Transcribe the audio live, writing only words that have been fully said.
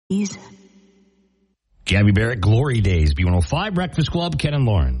Gabby Barrett, Glory Days, B105, Breakfast Club, Ken and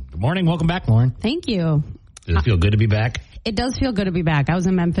Lauren. Good morning. Welcome back, Lauren. Thank you. Does it feel good to be back? It does feel good to be back. I was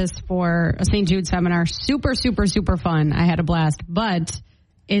in Memphis for a St. Jude seminar. Super, super, super fun. I had a blast, but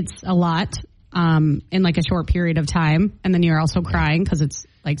it's a lot in like a short period of time. And then you're also crying because it's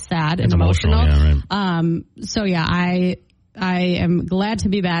like sad and emotional. Yeah, right. So yeah, I am glad to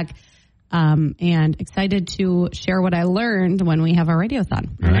be back. And excited to share what I learned when we have our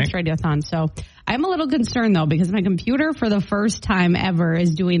radiothon, our next radiothon. So I'm a little concerned, though, because my computer for the first time ever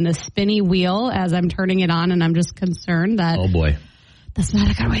is doing the spinny wheel as I'm turning it on, and I'm just concerned that, oh boy, that's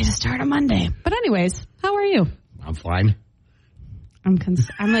not a good way to start a Monday. But anyways, how are you? I'm fine. I'm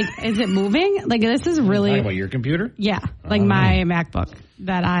like, is it moving? Like, this is really... Talking about your computer? Yeah, like my MacBook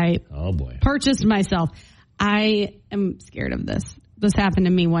that I purchased myself. I am scared of this. This happened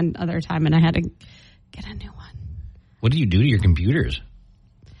to me one other time, and I had to get a new one. What do you do to your computers?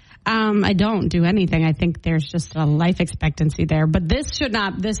 I don't do anything. I think there's just a life expectancy there. But this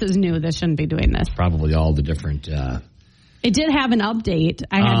is new. This shouldn't be doing this. Probably all the different... It did have an update.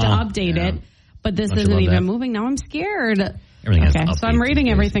 I had to update it, but this isn't even moving. Now I'm scared. Everything has so I'm reading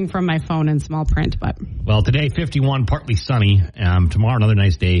everything from my phone in small print. But well, today 51, partly sunny. Tomorrow another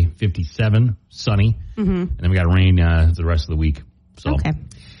nice day, 57, sunny, and then we got rain the rest of the week. So,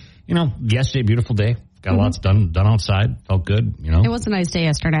 yesterday, beautiful day. Got lots done outside. Felt good, It was a nice day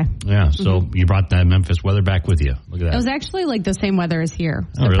yesterday. Yeah, so you brought that Memphis weather back with you. Look at that. It was actually like the same weather as here,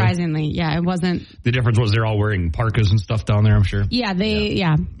 surprisingly. Really? Yeah, it wasn't. The difference was they're all wearing parkas and stuff down there, I'm sure. Yeah,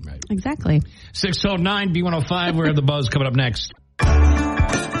 right. Exactly. 609 B105, we have the buzz coming up next.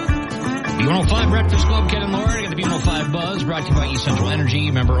 B105 Breakfast Club, Ken and Lauren. Got the B105 Buzz brought to you by East Central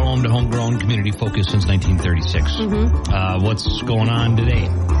Energy. Member owned, homegrown, community focused since 1936. What's going on today?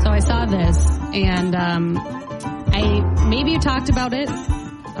 So I saw this, and maybe you talked about it.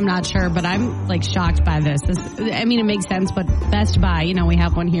 I'm not sure, but I'm like shocked by this. It makes sense, but Best Buy, we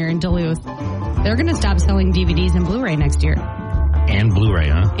have one here in Duluth. They're going to stop selling DVDs and Blu-ray next year. And Blu-ray,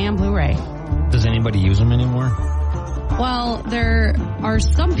 huh? And Blu-ray. Does anybody use them anymore? Well, there are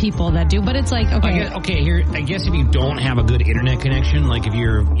some people that do, but it's like, okay. I guess if you don't have a good internet connection, like if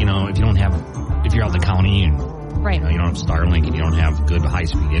you're, if you're out in the county and you don't have Starlink and you don't have good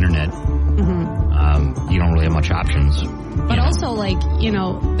high-speed internet, you don't really have much options. But also,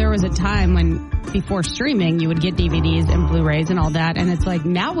 there was a time when before streaming, you would get DVDs and Blu-rays and all that, and it's like,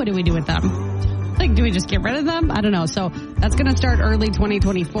 now what do we do with them? Like, do we just get rid of them? I don't know. So that's going to start early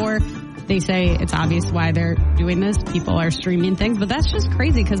 2024. They say it's obvious why they're doing this. People are streaming things, but that's just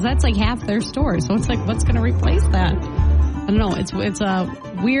crazy because that's like half their stores. So it's like, what's going to replace that? I don't know. It's a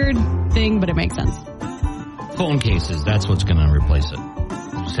weird thing, but it makes sense. Phone cases. That's what's going to replace it.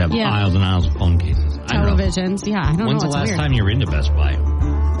 Just have aisles and aisles of phone cases. Televisions. I don't know. When's the last time you were into Best Buy?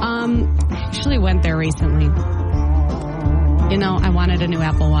 I actually went there recently. I wanted a new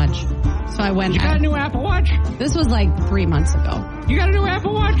Apple Watch. So I went. You got a new Apple Watch? This was like 3 months ago. You got a new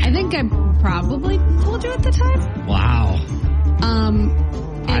Apple Watch? I think I probably told you at the time. Wow.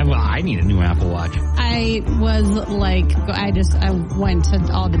 I need a new Apple Watch. I was like, I went to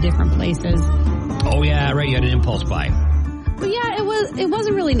all the different places. Oh yeah, right. You had an impulse buy. Well, yeah, it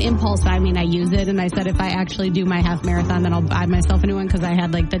wasn't really an impulse buy. I used it, and I said if I actually do my half marathon, then I'll buy myself a new one because I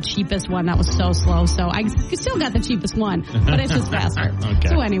had the cheapest one that was so slow. So I still got the cheapest one, but it's just faster. Okay.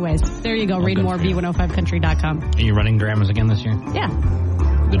 So anyways, there you go. Read more, B105country.com. Are you running grandmas again this year? Yeah.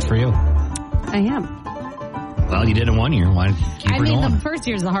 Good for you. I am. Well, you did in 1 year. Why don't you keep her going? The first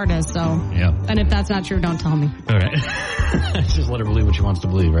year's the hardest, so. Yeah. And if that's not true, don't tell me. All right. Just let her believe what she wants to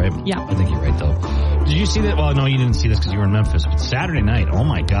believe, right? Yeah. I think you're right, though. Did you see that? Well, no, you didn't see this because you were in Memphis. But Saturday night, oh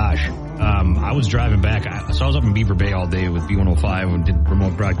my gosh. I was driving back. I was up in Beaver Bay all day with B105 and did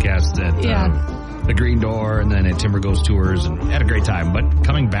remote broadcasts at the Green Door and then at Timber Goes Tours and had a great time. But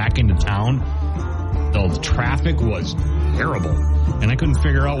coming back into town, the traffic was terrible. And I couldn't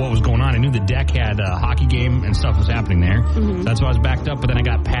figure out what was going on. I knew the deck had a hockey game and stuff was happening there. So that's why I was backed up. But then I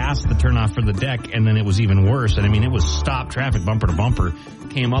got past the turnoff for the deck, and then it was even worse. And it was stop traffic, bumper to bumper.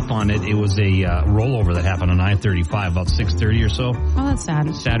 Came up on it. It was a rollover that happened on I-35 about 6:30 or so. Oh, that's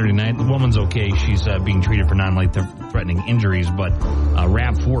sad. Saturday night. The woman's okay. She's being treated for non-life-threatening injuries. But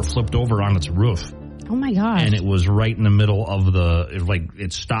RAV4 flipped over on its roof. Oh, my gosh. And it was right in the middle of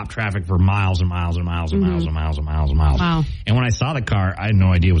it stopped traffic for miles and miles and miles and miles and miles and miles and miles. Wow. And when I saw the car, I had no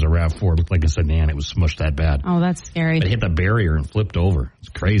idea it was a RAV4. It looked like a sedan. It was smushed that bad. Oh, that's scary. It hit the barrier and flipped over. It's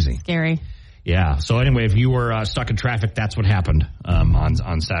crazy. Scary. Yeah. So anyway, if you were stuck in traffic, that's what happened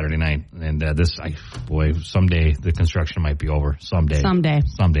on Saturday night. And someday the construction might be over. Someday. Not I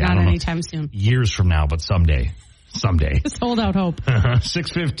don't anytime know. soon. Years from now, but someday. Someday. Just hold out hope.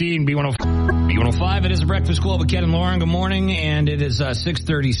 6:15, B105. It is the Breakfast Club with Ken and Lauren. Good morning, and it is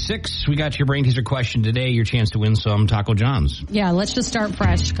 6:36. We got your brain teaser question today. Your chance to win some Taco John's. Yeah, let's just start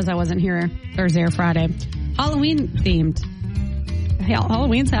fresh because I wasn't here Thursday or Friday. Halloween themed.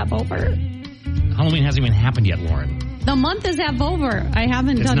 Halloween's half over. Halloween hasn't even happened yet, Lauren. The month is half over. I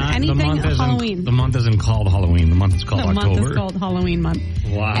haven't done anything Halloween. The month isn't called Halloween. The month is called October. The month is called Halloween month.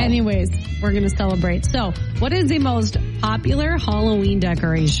 Wow. Anyways, we're going to celebrate. So, what is the most popular Halloween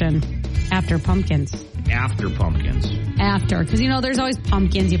decoration after pumpkins? After pumpkins. After. Because, there's always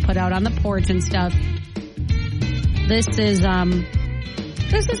pumpkins you put out on the porch and stuff. This is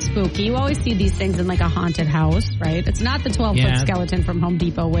spooky. You always see these things in like a haunted house, right? It's not the 12-foot skeleton from Home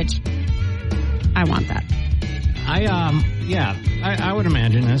Depot, which I want that. I would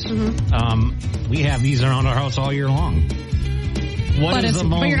imagine this. Mm-hmm. We have these around our house all year long. But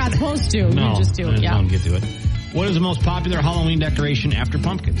you're not supposed to. No, you just do it. Don't get to it. What is the most popular Halloween decoration after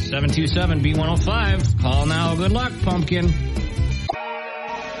pumpkins? 727-B105. Call now. Good luck, pumpkin.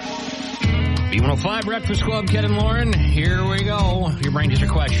 B105 Breakfast Club, Ken and Lauren. Here we go. Your brain teaser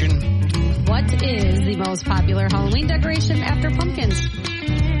question. What is the most popular Halloween decoration after pumpkins?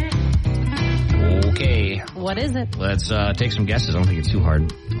 Okay. What is it? Let's take some guesses. I don't think it's too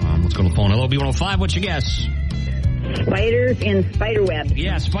hard. Let's go to the phone. Hello, B105. What's your guess? Spiders and spider webs.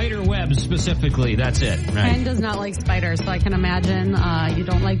 Yeah, spider webs specifically. That's it. Right. Ken does not like spiders, so I can imagine you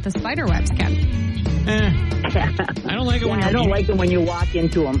don't like the spider webs, Ken. I don't like it when I don't like them when you walk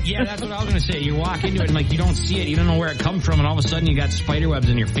into them. Yeah, that's what I was going to say. You walk into it and you don't see it. You don't know where it comes from, and all of a sudden you got spider webs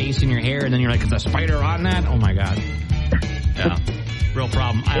in your face and your hair, and then you're like, is a spider on that? Oh, my God. Yeah, real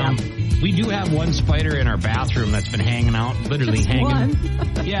problem. Yeah. We do have one spider in our bathroom that's been hanging out, literally just hanging.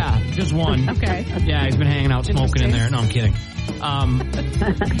 One? Yeah, just one. Okay. Yeah, he's been hanging out, smoking in there. No, I'm kidding.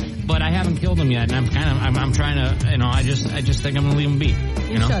 But I haven't killed him yet, and I'm trying to, I just think I'm going to leave him be.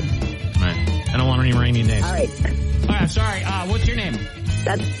 You know? Should. Right. I don't want any rainy days. All right. All right, sorry. What's your name?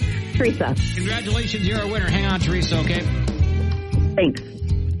 That's Teresa. Congratulations, you're a winner. Hang on, Teresa, okay? Thanks.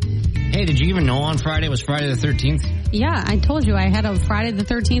 Hey, did you even know on Friday was Friday the 13th? Yeah, I told you I had a Friday the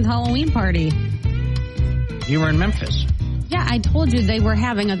 13th Halloween party. You were in Memphis. Yeah, I told you they were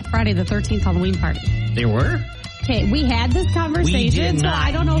having a Friday the 13th Halloween party. They were? Okay, we had this conversation. We did not. So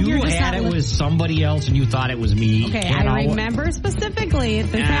I don't know if you're just had it with somebody else and you thought it was me. Okay, I remember specifically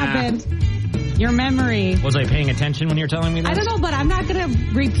this happened. Your memory. Was I paying attention when you were telling me this? I don't know, but I'm not going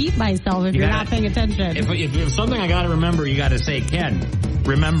to repeat myself if you're not paying attention. If it's something I got to remember, you got to say, Ken,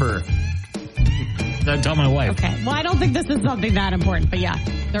 remember. Tell my wife. Okay. Well, I don't think this is something that important, but yeah.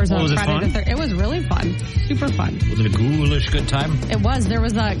 There was was Friday it fun? It was really fun. Super fun. Was it a ghoulish good time? It was. There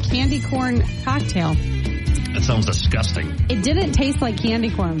was a candy corn cocktail. That sounds disgusting. It didn't taste like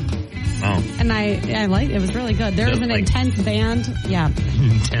candy corn. Oh. And I liked it. It was really good. There was an intense band. Yeah.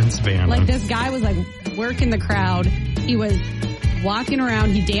 Intense band. Like this guy was like working the crowd. He was walking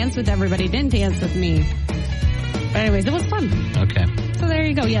around. He danced with everybody. He didn't dance with me. But anyways, it was fun. Okay. So there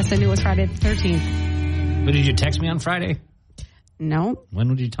you go. Yes, I knew it was Friday the 13th. But did you text me on Friday? No. When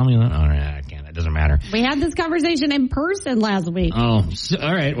would you tell me that? All right, I can't. It doesn't matter. We had this conversation in person last week. Oh,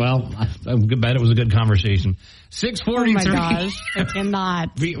 all right. Well, I bet it was a good conversation. 6:43. Oh, my gosh. I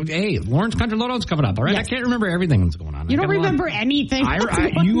cannot. Hey, Lawrence Country Lowdown's coming up, all right? Yes. I can't remember everything that's going on. You don't remember anything.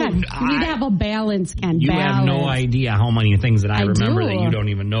 You need to have a balance, Ken. You have no idea how many things that I remember that you don't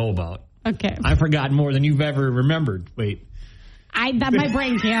even know about. Okay. I've forgotten more than you've ever remembered. Wait. My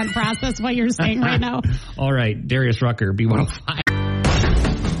brain can't process what you're saying right now. All right, Darius Rucker, B105.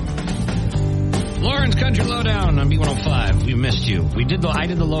 Lawrence Country Lowdown on B105. We missed you. I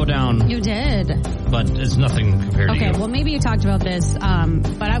did the lowdown. You did. But it's nothing compared to you. Okay, well, maybe you talked about this,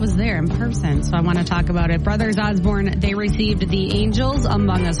 but I was there in person, so I want to talk about it. Brothers Osborne, they received the Angels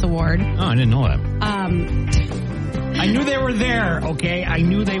Among Us Award. Oh, I didn't know that. I knew they were there, okay? I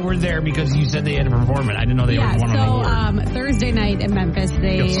knew they were there because you said they had to perform it. I didn't know they won an award. Thursday night in Memphis,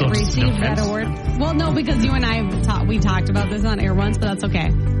 they received that award. Well, no, because you and I we talked about this on air once, but that's okay.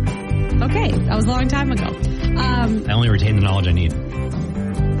 Okay, that was a long time ago. I only retain the knowledge I need.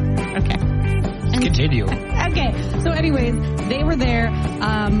 Okay. Continue. Okay, so anyways, they were there.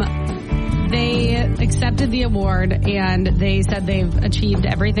 They accepted the award, and they said they've achieved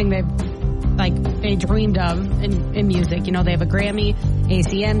everything they dreamed of in music. You know, they have a Grammy,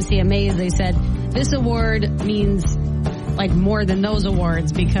 ACM, CMAs. They said this award means like more than those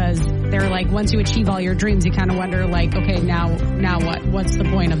awards because they're like, once you achieve all your dreams, you kind of wonder like, okay, now what? What's the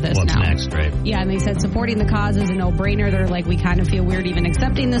point of this now? What's next, right? Yeah, and they said supporting the cause is a no-brainer. They're like, we kind of feel weird even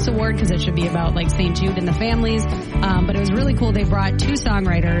accepting this award because it should be about like St. Jude and the families. But it was really cool. They brought two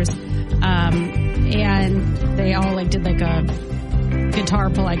songwriters, and they all did a guitar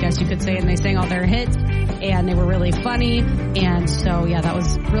pull, I guess you could say, and they sang all their hits, and they were really funny. And so, yeah, that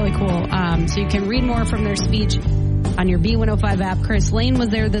was really cool. So you can read more from their speech on your B105 app. Chris Lane was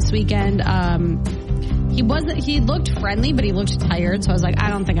there this weekend. He looked friendly, but he looked tired. So I was like, I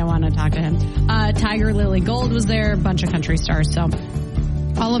don't think I want to talk to him. Tiger Lily Gold was there, a bunch of country stars. So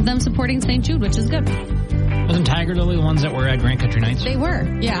all of them supporting St. Jude, which is good. Wasn't Tiger Lily the ones that were at Grand Country Nights? They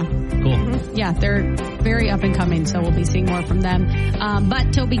were, yeah. Cool. Mm-hmm. Yeah, they're very up and coming, so we'll be seeing more from them.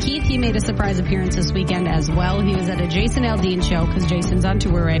 But Toby Keith, he made a surprise appearance this weekend as well. He was at a Jason Aldean show, because Jason's on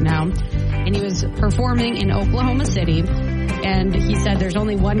tour right now, and he was performing in Oklahoma City. And he said there's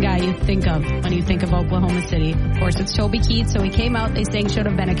only one guy you think of when you think of Oklahoma City. Of course, it's Toby Keith. So he came out. They sang Should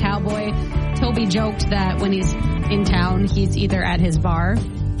Have Been a Cowboy. Toby joked that when he's in town, he's either at his bar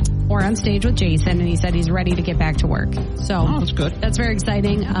or on stage with Jason. And he said he's ready to get back to work. So that's good. That's very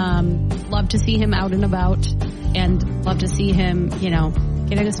exciting. Love to see him out and about. And love to see him,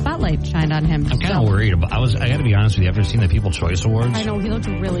 getting a spotlight shined on him. I'm kind of worried about. I got to be honest with you. After seeing the People's Choice Awards, I know he looked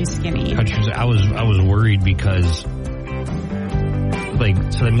really skinny. I was worried because,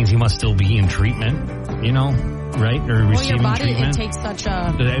 so that means he must still be in treatment, right? Or receiving your body, treatment. It takes such a.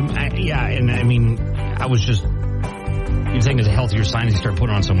 I was just. You're saying it's a healthier sign as you start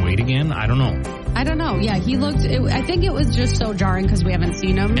putting on some weight again? I don't know. Yeah, he looked. I think it was just so jarring because we haven't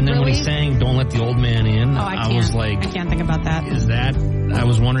seen him. And then when he's saying "Don't let the old man in," I was like, I can't think about that. Is that? I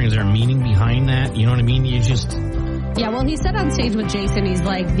was wondering, is there a meaning behind that? You know what I mean? You just. Yeah, well, he said on stage with Jason, he's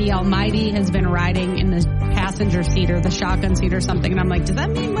like, the Almighty has been riding in the passenger seat or the shotgun seat or something. And I'm like, does that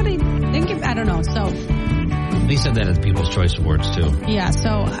mean what I think? I don't know. So. They said that at the People's Choice Awards, too. Yeah,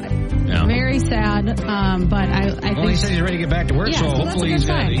 so very sad. But I think. Well, he said he's ready to get back to work, so hopefully he's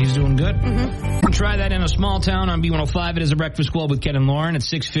doing good. Mm-hmm. We'll try that in a small town on B105. It is a Breakfast Club with Ken and Lauren at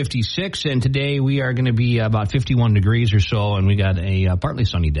 6:56. And today we are going to be about 51 degrees or so, and we got a partly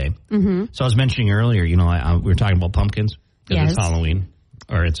sunny day. Mm-hmm. So I was mentioning earlier, we were talking about pumpkins. Because it's Halloween.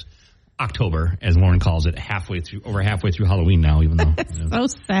 Or it's October, as Lauren calls it, over halfway through Halloween now, even though. So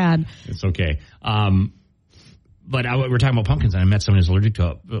sad. It's okay. But we're talking about pumpkins, and I met someone who's allergic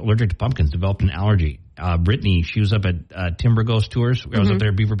to pumpkins, developed an allergy. Brittany, she was up at Timber Ghost Tours. I was up there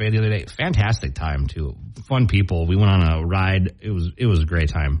at Beaver Bay the other day. Fantastic time, too. Fun people. We went on a ride. It was a great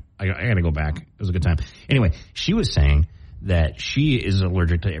time. I got to go back. It was a good time. Anyway, she was saying that she is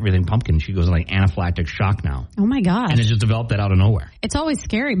allergic to everything pumpkin. She goes like anaphylactic shock now. Oh, my gosh. And it just developed that out of nowhere. It's always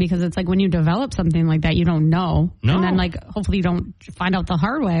scary because it's like when you develop something like that, you don't know. No. And then hopefully you don't find out the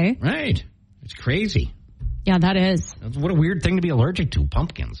hard way. Right. It's crazy. Yeah, that is. What a weird thing to be allergic to,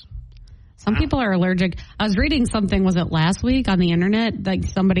 pumpkins. Some people are allergic. I was reading something, was it last week on the internet,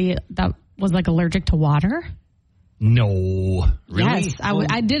 somebody that was allergic to water? No. Really? Yes.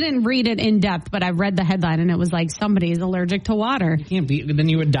 I didn't read it in depth, but I read the headline, and it was somebody's allergic to water. You can't be. Then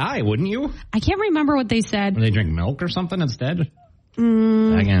you would die, wouldn't you? I can't remember what they said. Or they drink milk or something instead?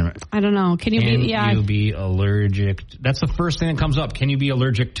 I don't know. Can you be allergic? That's the first thing that comes up. Can you be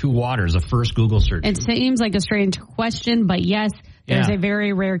allergic to water is the first Google search. It seems like a strange question, but yes, there's a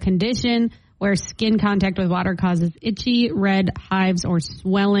very rare condition where skin contact with water causes itchy, red hives, or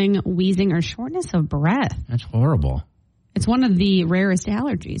swelling, wheezing, or shortness of breath. That's horrible. It's one of the rarest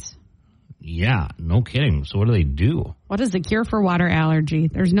allergies. Yeah, no kidding. So what do they do? What is the cure for water allergy?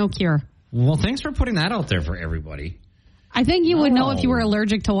 There's no cure. Well, thanks for putting that out there for everybody. I think you would know if you were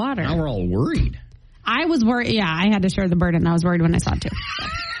allergic to water. Now we're all worried. I was worried. Yeah, I had to share the burden. I was worried when I saw it, too.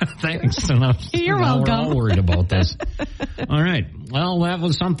 Thanks. You're welcome. We're all worried about this. All right. Well, that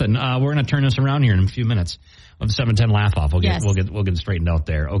was something. We're going to turn this around here in a few minutes with the 710 laugh off. We'll get straightened out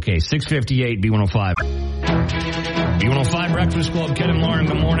there. Okay, 6:58 B105. B105 Breakfast Club, Ken and Lauren.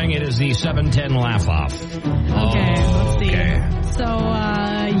 Good morning. It is the 710 laugh off. Okay, let's see. Okay. So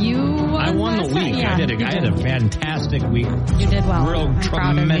I won the week. Yeah, I had a fantastic week. You did well. Real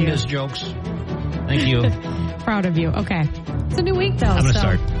tremendous jokes. Thank you. Proud of you. Okay. It's a new week, though. I'm going to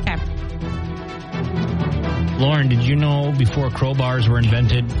start. Okay. Lauren, did you know before crowbars were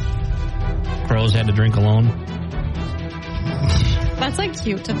invented, crows had to drink alone? That's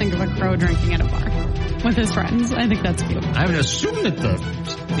cute to think of a crow drinking at a bar with his friends. I think that's cute. I would assume that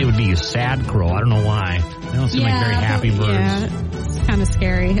it would be a sad crow. I don't know why. They don't seem like very happy birds. Yeah, it's kind of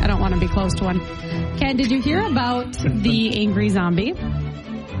scary. I don't want to be close to one. Ken, did you hear about the angry zombie?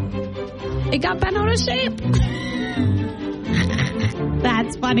 It got bent out of shape.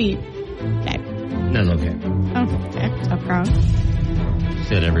 That's funny. Okay. That's okay. Okay. Tough crowd.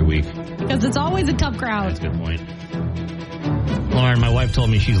 Say it every week. Because it's always a tough crowd. That's a good point. Lauren, my wife told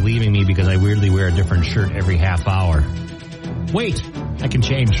me she's leaving me because I weirdly wear a different shirt every half hour. Wait, I can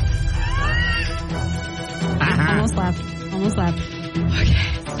change. Almost left. Okay,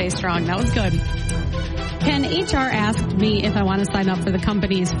 stay strong. That was good. Ken, HR asked me if I want to sign up for the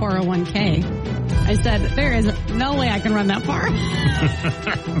company's 401k. I said, there is no way I can run that far.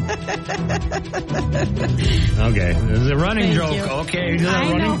 Okay. This is a running joke. You. Okay.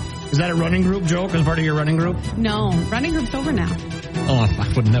 Is that a running group joke as part of your running group? No. Running group's over now. Oh,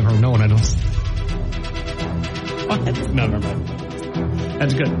 I would never have known. I don't. What? Never mind.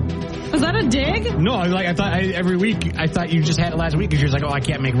 That's good. Was that a dig? No, I thought every week. I thought you just had it last week because you're like, oh, I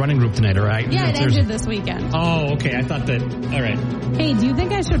can't make running group tonight, all right? Yeah, it ended this weekend. Oh, okay. I thought that. All right. Hey, do you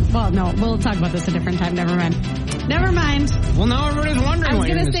think I should? Well, no, we'll talk about this a different time. Never mind. Well, now everybody's wondering. I was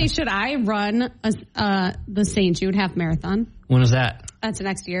going to say, should I run the St. Jude half marathon? When is that? That's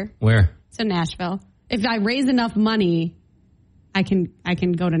next year. Where? It's in Nashville. If I raise enough money, I can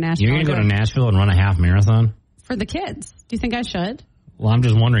go to Nashville. You're going to go to Nashville and run a half marathon? For the kids. Do you think I should? Well, I'm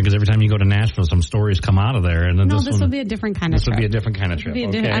just wondering because every time you go to Nashville, some stories come out of there. And then this will be a different kind of trip. This will be a different kind of trip.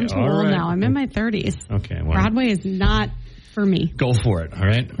 Okay. I'm too old now. I'm in my 30s. Okay. Well, Broadway is not for me. Go for it. All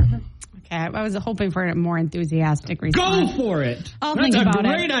right. Okay. I was hoping for a more enthusiastic response. Go for it. I'll think about it.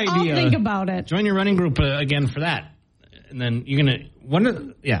 That's a great idea. I'll think about it. Join your running group again for that. And then you're going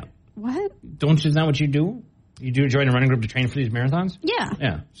to... Yeah. What? Isn't that what you do? You do join a running group to train for these marathons? Yeah.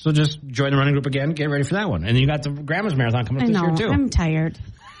 Yeah. So just join the running group again, get ready for that one. And then you got the Grandma's Marathon coming up this year, too. I'm tired.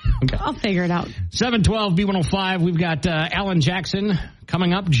 Okay. I'll figure it out. 712 B105. We've got Alan Jackson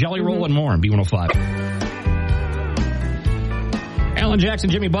coming up, Jelly Roll and more on B105. Alan Jackson,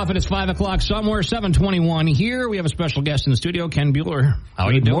 Jimmy Buffett. It's 5 o'clock somewhere, 7:21 here. We have a special guest in the studio, Ken Buehler. How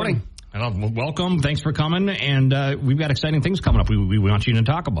are you doing? Morning. Welcome. Thanks for coming. And we've got exciting things coming up we want you to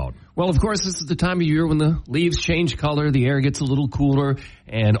talk about. Well, of course, this is the time of year when the leaves change color, the air gets a little cooler,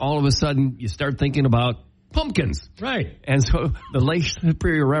 and all of a sudden you start thinking about pumpkins. Right. And so the Lake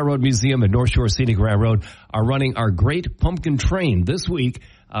Superior Railroad Museum and North Shore Scenic Railroad are running our Great Pumpkin Train this week.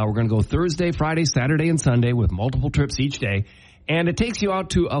 We're going to go Thursday, Friday, Saturday, and Sunday with multiple trips each day. And it takes you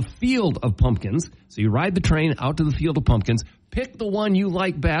out to a field of pumpkins. So you ride the train out to the field of pumpkins, pick the one you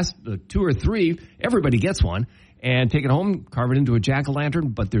like best, the 2 or 3, everybody gets one, and take it home, carve it into a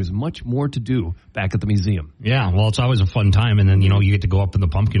jack-o'-lantern, but there's much more to do back at the museum. Yeah, well, it's always a fun time, and then, you get to go up in the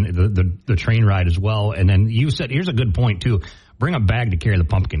pumpkin, the train ride as well, and then you said, here's a good point, too, bring a bag to carry the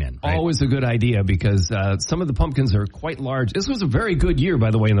pumpkin in. Right? Always a good idea, because some of the pumpkins are quite large. This was a very good year,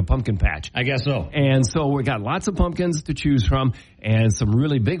 by the way, in the pumpkin patch. I guess so. And so we got lots of pumpkins to choose from, and some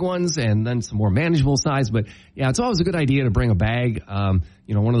really big ones, and then some more manageable size, but yeah, it's always a good idea to bring a bag,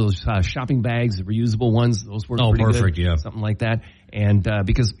 one of those shopping bags, the reusable ones. Those work pretty perfect, good. Yeah. Something like that. And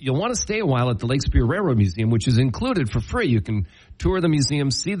because you'll want to stay a while at the Lake Superior Railroad Museum, which is included for free. You can tour the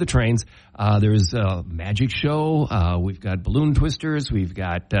museum, see the trains. There's a magic show. We've got balloon twisters. We've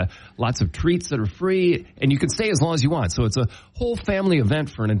got lots of treats that are free. And you can stay as long as you want. So it's a whole family event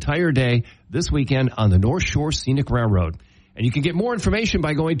for an entire day this weekend on the North Shore Scenic Railroad. And you can get more information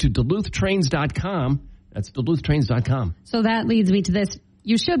by going to DuluthTrains.com. That's DuluthTrains.com. So that leads me to this.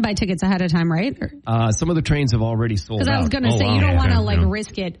 You should buy tickets ahead of time, right? Some of the trains have already sold out. Because I was going to say, you don't want to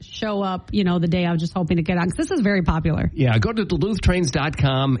risk it, show up, the day I was just hoping to get on. Because this is very popular. Yeah, go to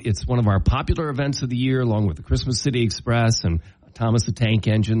DuluthTrains.com. It's one of our popular events of the year, along with the Christmas City Express and Thomas the Tank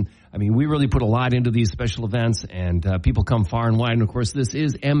Engine. I mean, we really put a lot into these special events, and people come far and wide. And, of course, this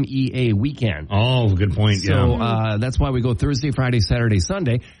is MEA weekend. Oh, good point, So that's why we go Thursday, Friday, Saturday,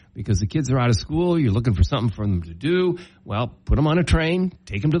 Sunday. Because the kids are out of school, you're looking for something for them to do. Well, put them on a train,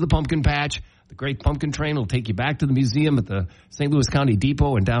 take them to the pumpkin patch. The Great Pumpkin Train will take you back to the museum at the St. Louis County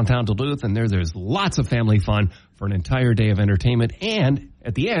Depot in downtown Duluth, and there's lots of family fun for an entire day of entertainment. And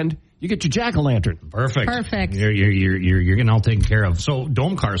at the end, you get your jack-o'-lantern. Perfect. You're getting all taken care of. So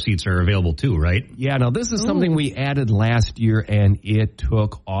dome car seats are available too, right? Yeah. Now this is something we added last year, and it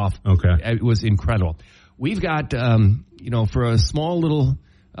took off. Okay. It was incredible. We've got, for a small little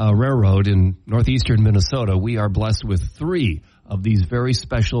railroad in northeastern Minnesota, we are blessed with 3 of these very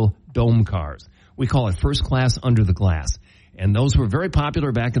special dome cars. We call it First Class Under the Glass. And those were very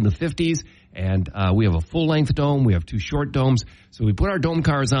popular back in the 50s. And we have a full-length dome. We have 2 short domes. So we put our dome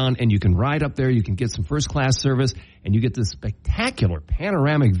cars on, and you can ride up there. You can get some first-class service, and you get this spectacular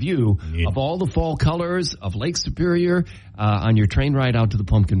panoramic view of all the fall colors of Lake Superior on your train ride out to the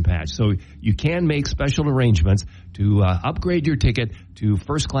pumpkin patch. So you can make special arrangements to upgrade your ticket to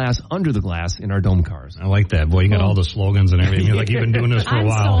first class under the glass in our dome cars. I like that. Boy, you got all the slogans and everything. You're like, you've been doing this for a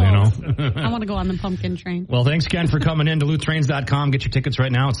while, I want to go on the pumpkin train. Well, thanks, Ken, for coming in. DuluthTrains.com. Get your tickets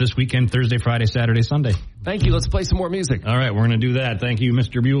right now. It's this weekend, Thursday, Friday, Saturday, Sunday. Thank you. Let's play some more music. All right, we're going to do that. Thank you,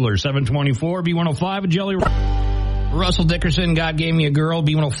 Mr. Buehler. 724 B105 Jelly Roll. Russell Dickerson, God Gave Me a Girl,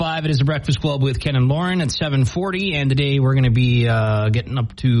 B105. It is the Breakfast Club with Ken and Lauren at 7:40, and today we're going to be getting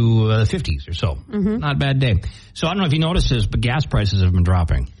up to the 50s or so. Mm-hmm. Not a bad day. So I don't know if you noticed this, but gas prices have been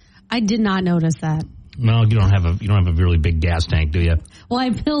dropping. I did not notice that. Well, you don't have a really big gas tank, do you? Well,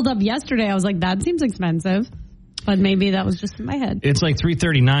 I filled up yesterday. I was like, that seems expensive. But maybe that was just in my head. It's like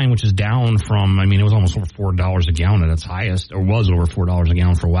 $3.39, which is down from, it was almost over $4 a gallon at its highest, or was over $4 a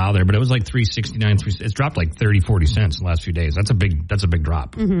gallon for a while there, but it was like $3.69. It's dropped like 30-40 cents in the last few days. That's a big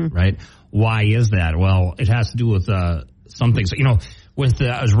drop, right? Why is that? Well, it has to do with some things. With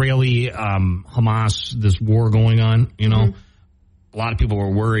the Israeli Hamas, this war going on, a lot of people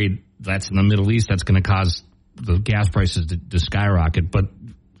were worried that's in the Middle East, that's going to cause the gas prices to skyrocket. But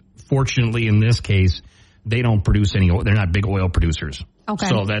fortunately, in this case, they don't produce any oil. They're not big oil producers. Okay.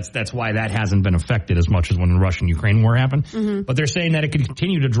 So that's why that hasn't been affected as much as when the Russian-Ukraine war happened. Mm-hmm. But they're saying that it could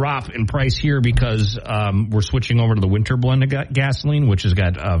continue to drop in price here because we're switching over to the winter blended gasoline, which has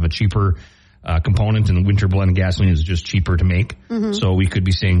got a cheaper component, and the winter blended gasoline is just cheaper to make. Mm-hmm. So we could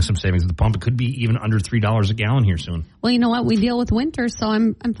be seeing some savings at the pump. It could be even under $3 a gallon here soon. Well, you know what? We deal with winter, so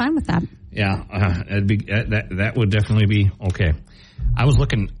I'm fine with that. Yeah, that would definitely be okay. I was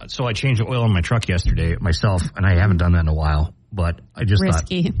looking, so I changed the oil in my truck yesterday myself, and I haven't done that in a while, but I just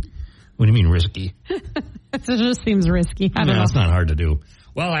risky. Thought... What do you mean risky? It just seems risky. I don't know. It's not hard to do.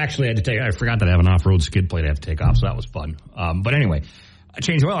 Well, actually, I forgot that I have an off-road skid plate I have to take off, so that was fun. But anyway, I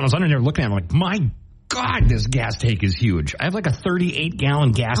changed the oil, and I was under there looking at it, I'm like, my God, this gas tank is huge. I have like a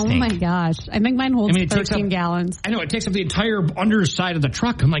 38-gallon gas tank. Oh, my gosh. I think mine holds 13 gallons. I know. It takes up the entire underside of the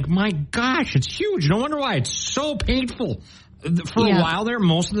truck. I'm like, my gosh, it's huge. No wonder why it's so painful. For a while there,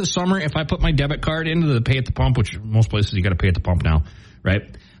 most of the summer, if I put my debit card into the pay at the pump, which most places you got to pay at the pump now, right?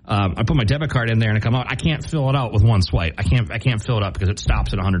 I put my debit card in there and I come out. I can't fill it out with one swipe. I can't fill it up because it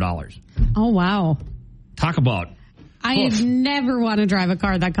stops at $100. Oh, wow. Talk about. I never want to drive a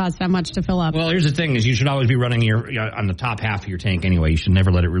car that costs that much to fill up. Well, here's the thing: is you should always be running on the top half of your tank anyway. You should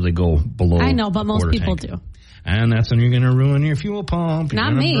never let it really go below. I know, but most people do. And that's when you're going to ruin your fuel pump.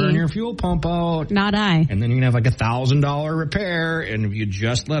 Not me. Burn your fuel pump out. Not I. And then you're going to have like $1,000 repair. And if you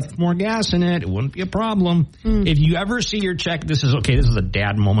just left more gas in it, it wouldn't be a problem. If you ever see your check, this is a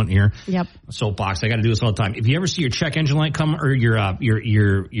dad moment here. Yep. Soapbox. I got to do this all the time. If you ever see your check engine light come or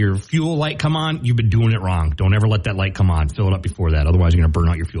your fuel light come on, you've been doing it wrong. Don't ever let that light come on. Fill it up before that. Otherwise, you're going to burn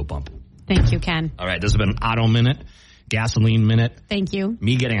out your fuel pump. Thank you, Ken. All right. This has been an Auto Minute. Gasoline Minute. Thank you.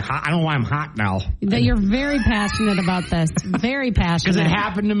 Me getting hot. I don't know why I'm hot now. You're very passionate about this. Very passionate. Because it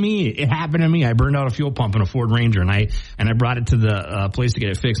happened to me. I burned out a fuel pump in a Ford Ranger, and I brought it to the place to get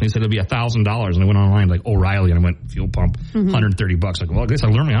it fixed. And they said it'll be $1,000. And I went online like O'Reilly, and I went fuel pump, $130. Like, well, I guess I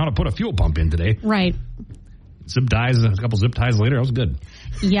learned how to put a fuel pump in today. Right. Zip ties, a couple zip ties later, I was good.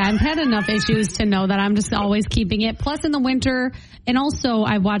 Yeah, I've had enough issues to know that I'm just always keeping it. Plus in the winter, and also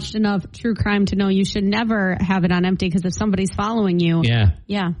I've watched enough true crime to know you should never have it on empty because if somebody's following you. Yeah.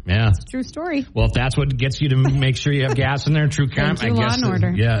 It's a true story. Well, if that's what gets you to make sure you have gas in there, true crime, I guess. Law and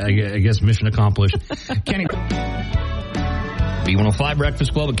order. Yeah, I guess mission accomplished. Kenny. B105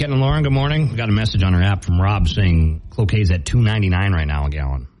 Breakfast Club with Ken and Lauren. Good morning. We got a message on our app from Rob saying Cloquet's at $2.99 right now a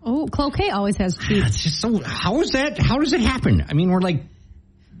gallon. Oh, Cloquet always has cheap. It's just so. How is that? How does it happen? I mean, we're like,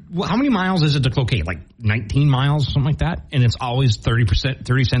 how many miles is it to Cloquet? Like 19 miles, something like that, and it's always 30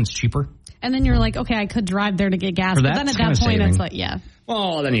 cents cheaper. And then you're like, okay, I could drive there to get gas, but then at that point, it's like, yeah.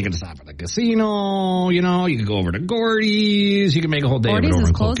 Well, then you can stop at the casino. You can go over to Gordy's. You can make a whole day of it over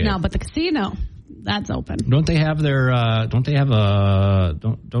in Cloquet. Gordy's is closed now, but the casino. That's open. Don't they have their?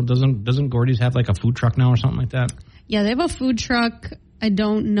 Doesn't Gordy's have like a food truck now or something like that? Yeah, they have a food truck. I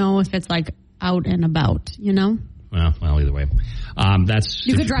don't know if it's like out and about. Well, either way,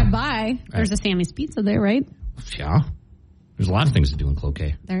 you could drive by. There's a Sammy's Pizza there, right? Yeah, there's a lot of things to do in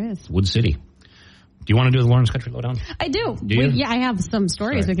Cloquet. There is. Wood City. Do you want to do the Lawrence Country Lowdown? I do. Do you? Yeah, I have some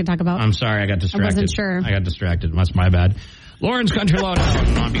stories we can talk about. I'm sorry, I got distracted. I wasn't sure. I got distracted. That's my bad. Lawrence Country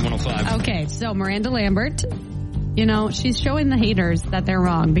Lowdown on B105. Okay, so Miranda Lambert, she's showing the haters that they're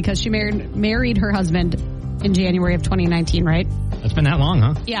wrong because she married her husband in January of 2019, right? That's been that long,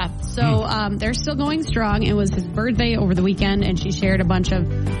 huh? Yeah. So they're still going strong. It was his birthday over the weekend, and she shared a bunch of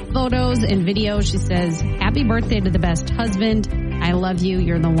photos and videos. She says, "Happy birthday to the best husband. I love you.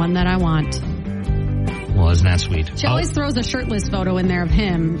 You're the one that I want." Well, isn't that sweet? She always throws a shirtless photo in there of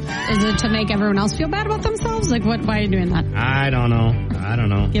him. Is it to make everyone else feel bad about themselves? Like, why are you doing that? I don't know.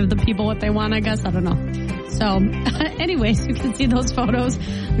 Give the people what they want, I guess. I don't know. So, anyways, you can see those photos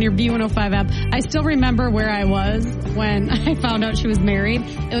on your B105 app. I still remember where I was when I found out she was married.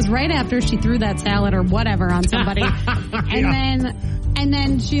 It was right after she threw that salad or whatever on somebody. And And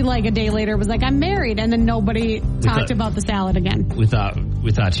then she, like, a day later was like, I'm married. And then nobody talked about the salad again. We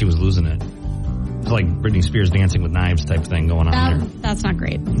thought she was losing it. It's like Britney Spears Dancing with Knives type thing going on there. That's not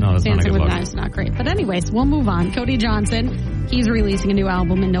great. No, that's Dancing not a good with look. Knives, not great. But anyways, we'll move on. Cody Johnson, he's releasing a new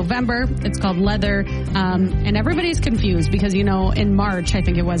album in November. It's called Leather. And everybody's confused because, you know, in March, I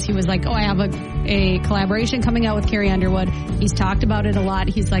think it was, he was like, I have a collaboration coming out with Carrie Underwood. He's talked about it a lot.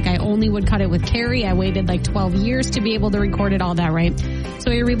 He's like, I only would cut it with Carrie. I waited like 12 years to be able to record it, all that, right? So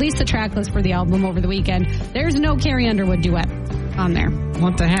he released the track list for the album over the weekend. There's no Carrie Underwood duet on there.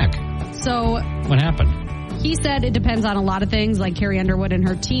 What the heck? So what happened? He said it depends on a lot of things, like Carrie Underwood and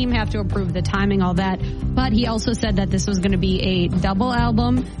her team have to approve the timing, all that. But he also said that this was going to be a double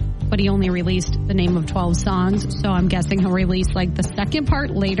album, but he only released the name of 12 songs. So I'm guessing he'll release like the second part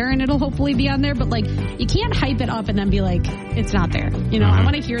later and it'll hopefully be on there. But like, you can't hype it up and then be like, it's not there. You know, I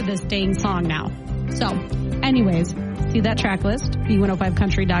want to hear this dang song now. So anyways, see that track list,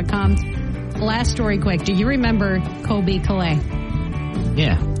 B105country.com. Last story quick. Do you remember Colby Calais?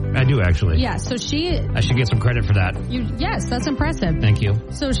 Yeah. I do, actually. Yeah, so I should get some credit for that. Yes, that's impressive. Thank you.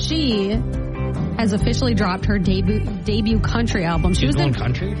 So she has officially dropped her debut country album. She was going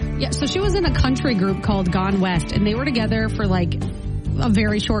country? Yeah, so she was in a country group called Gone West, and they were together for like a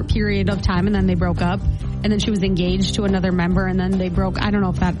very short period of time, and then they broke up. And then she was engaged to another member, and then they broke. I don't know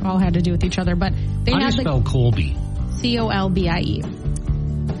if that all had to do with each other, but they had How do you spell Colby? Colbie.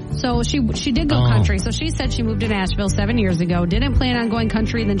 So she did go country. So she said she moved to Nashville 7 years ago, didn't plan on going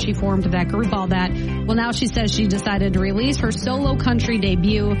country, then she formed that group, all that. Well, now she says she decided to release her solo country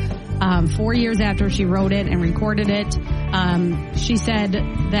debut 4 years after she wrote it and recorded it. She said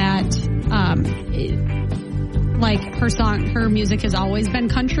that her music has always been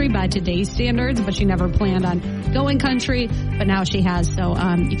country by today's standards, but she never planned on going country, but now she has. So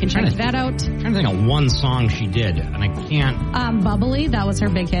you can check that out. I'm trying to think of one song she did, and I can't. Bubbly, that was her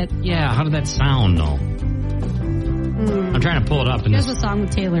big hit. Yeah, how did that sound, though? I'm trying to pull it up. And there's a song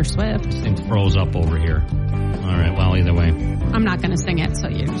with Taylor Swift. This thing froze up over here. All right, well, either way. I'm not going to sing it, so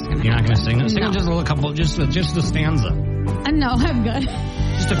you're just going to. You're not going to sing it? Sing No. just a couple, just the stanza. No, I'm good.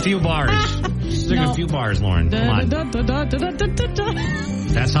 Just a few bars. Just sing a few bars, Lauren. Come on.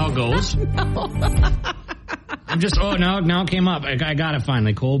 That's how it goes? No. I'm just, now it came up. I got it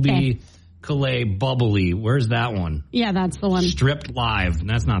finally. Colby Calais Bubbly. Where's that one? Yeah, that's the one. Stripped Live.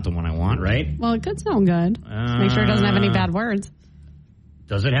 That's not the one I want, right? Well, it could sound good. Just make sure it doesn't have any bad words.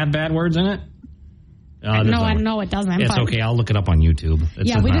 Does it have bad words in it? No, it doesn't. It's okay. I'll look it up on YouTube.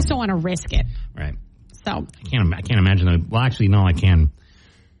 We just don't want to risk it. Right. So I can't imagine that. Well, actually, no, I can.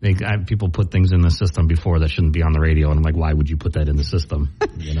 People put things in the system before that shouldn't be on the radio, and I'm like, why would you put that in the system?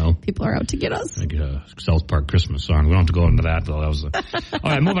 You know, people are out to get us. Like a South Park Christmas song. We don't have to go into that though. That was all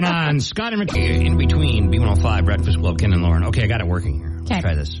right. Moving on. Scott and Ricky in between B105 Breakfast Club. Ken and Lauren. Okay, I got it working here. Let's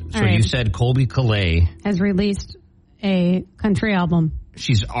try this. So you said Colby Calais has released a country album.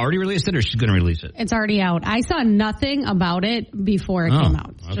 She's already released it, or she's going to release it? It's already out. I saw nothing about it before it came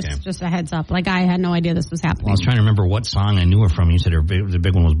out. Okay. Just a heads up. Like, I had no idea this was happening. Well, I was trying to remember what song I knew her from. You said the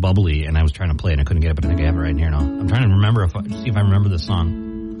big one was Bubbly, and I was trying to play it, and I couldn't get it, but I think I have it right here now. I'm trying to remember see if I remember the song.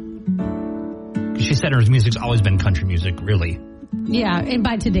 She said her music's always been country music, really. Yeah, and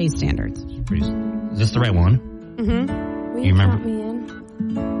by today's standards. Is this the right one? Mm-hmm. You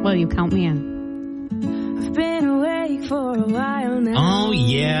remember? Will you count me in? I've been awake for a while now. Oh,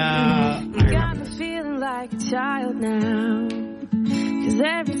 yeah. You got me feeling like a child now. 'Cause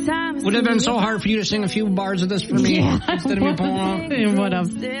every time would it have been so hard for you to sing a few bars of this for me instead of me pulling off? It would have.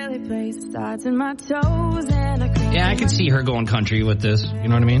 Yeah, I could see her going country with this. You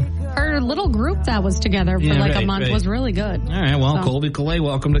know what I mean? Her little group that was together for a month was really good. All right, well, Colby Calais,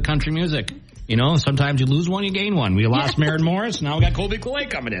 welcome to country music. You know, sometimes you lose one, you gain one. We lost Maren Morris, now we got Colby Calais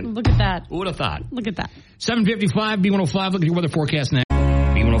coming in. Look at that. Who would have thought? Look at that. 7:55, B105, look at your weather forecast now.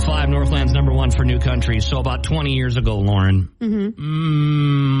 B105, Northland's number one for new country. So about 20 years ago, Lauren.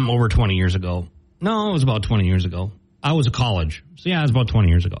 Over 20 years ago. No, it was about 20 years ago. I was at college. So yeah, it was about 20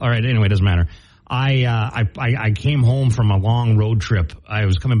 years ago. All right, anyway, it doesn't matter. I came home from a long road trip. I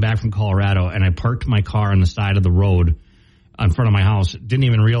was coming back from Colorado, and I parked my car on the side of the road in front of my house. Didn't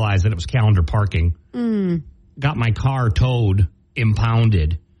even realize that it was calendar parking. Got my car towed,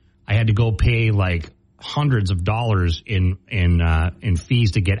 impounded. I had to go pay like hundreds of dollars in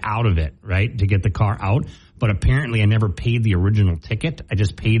fees to get out of it, right? To get the car out. But apparently I never paid the original ticket. I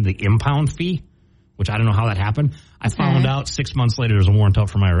just paid the impound fee, which I don't know how that happened. I found out 6 months later there's a warrant out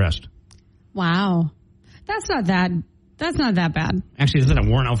for my arrest. Wow. That's not that That's not that bad. Actually, isn't it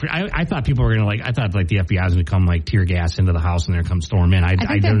worn out? I thought people were going to I thought the FBI was going to come tear gas into the house and they're come storm in. I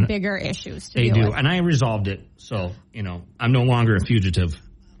think they have bigger issues to deal with. And I resolved it. So, I'm no longer a fugitive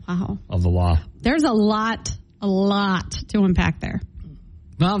of the law. There's a lot to unpack there.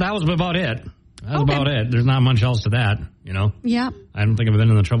 Well, that was about it. About it. There's not much else to that, Yeah. I don't think I've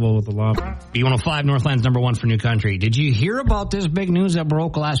been in the trouble with the law. B105, Northland's number one for New Country. Did you hear about this big news that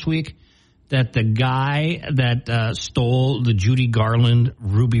broke last week? That the guy that stole the Judy Garland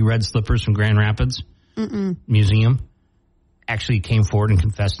ruby red slippers from Grand Rapids Museum actually came forward and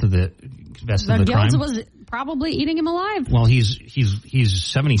confessed to the crime. The guilt was probably eating him alive. Well, he's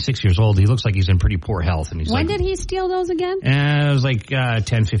 76 years old. He looks like he's in pretty poor health. And when did he steal those again? It was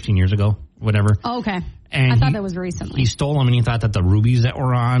 10, 15 years ago, whatever. Oh, okay. And I thought that was recently. He stole them, and he thought that the rubies that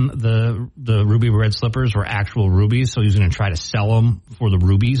were on the ruby red slippers were actual rubies. So he was going to try to sell them for the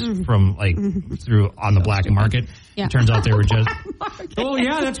rubies from through on the black market. Yeah. It turns out they were just. Oh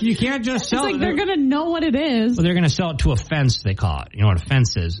yeah, you can't just sell it. They're going to know what it is. Well, they're going to sell it to a fence. They call it. You know what a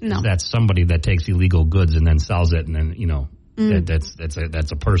fence is? No. Is that's somebody that takes illegal goods and then sells it, and then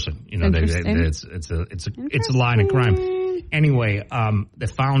that's a person. It's a line of crime. Anyway, they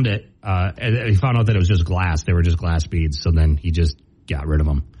found it. He found out that it was just glass. They were just glass beads. So then he just got rid of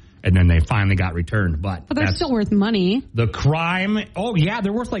them. And then they finally got returned. But they're still worth money. The crime. Oh, yeah.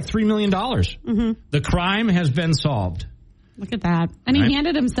 They're worth $3 million. The crime has been solved. Look at that. And he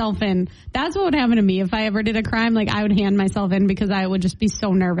handed himself in. That's what would happen to me if I ever did a crime. I would hand myself in because I would just be so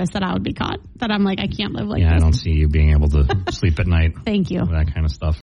nervous that I would be caught. That I'm I can't live like this. Yeah, I don't see you being able to sleep at night. Thank you. That kind of stuff.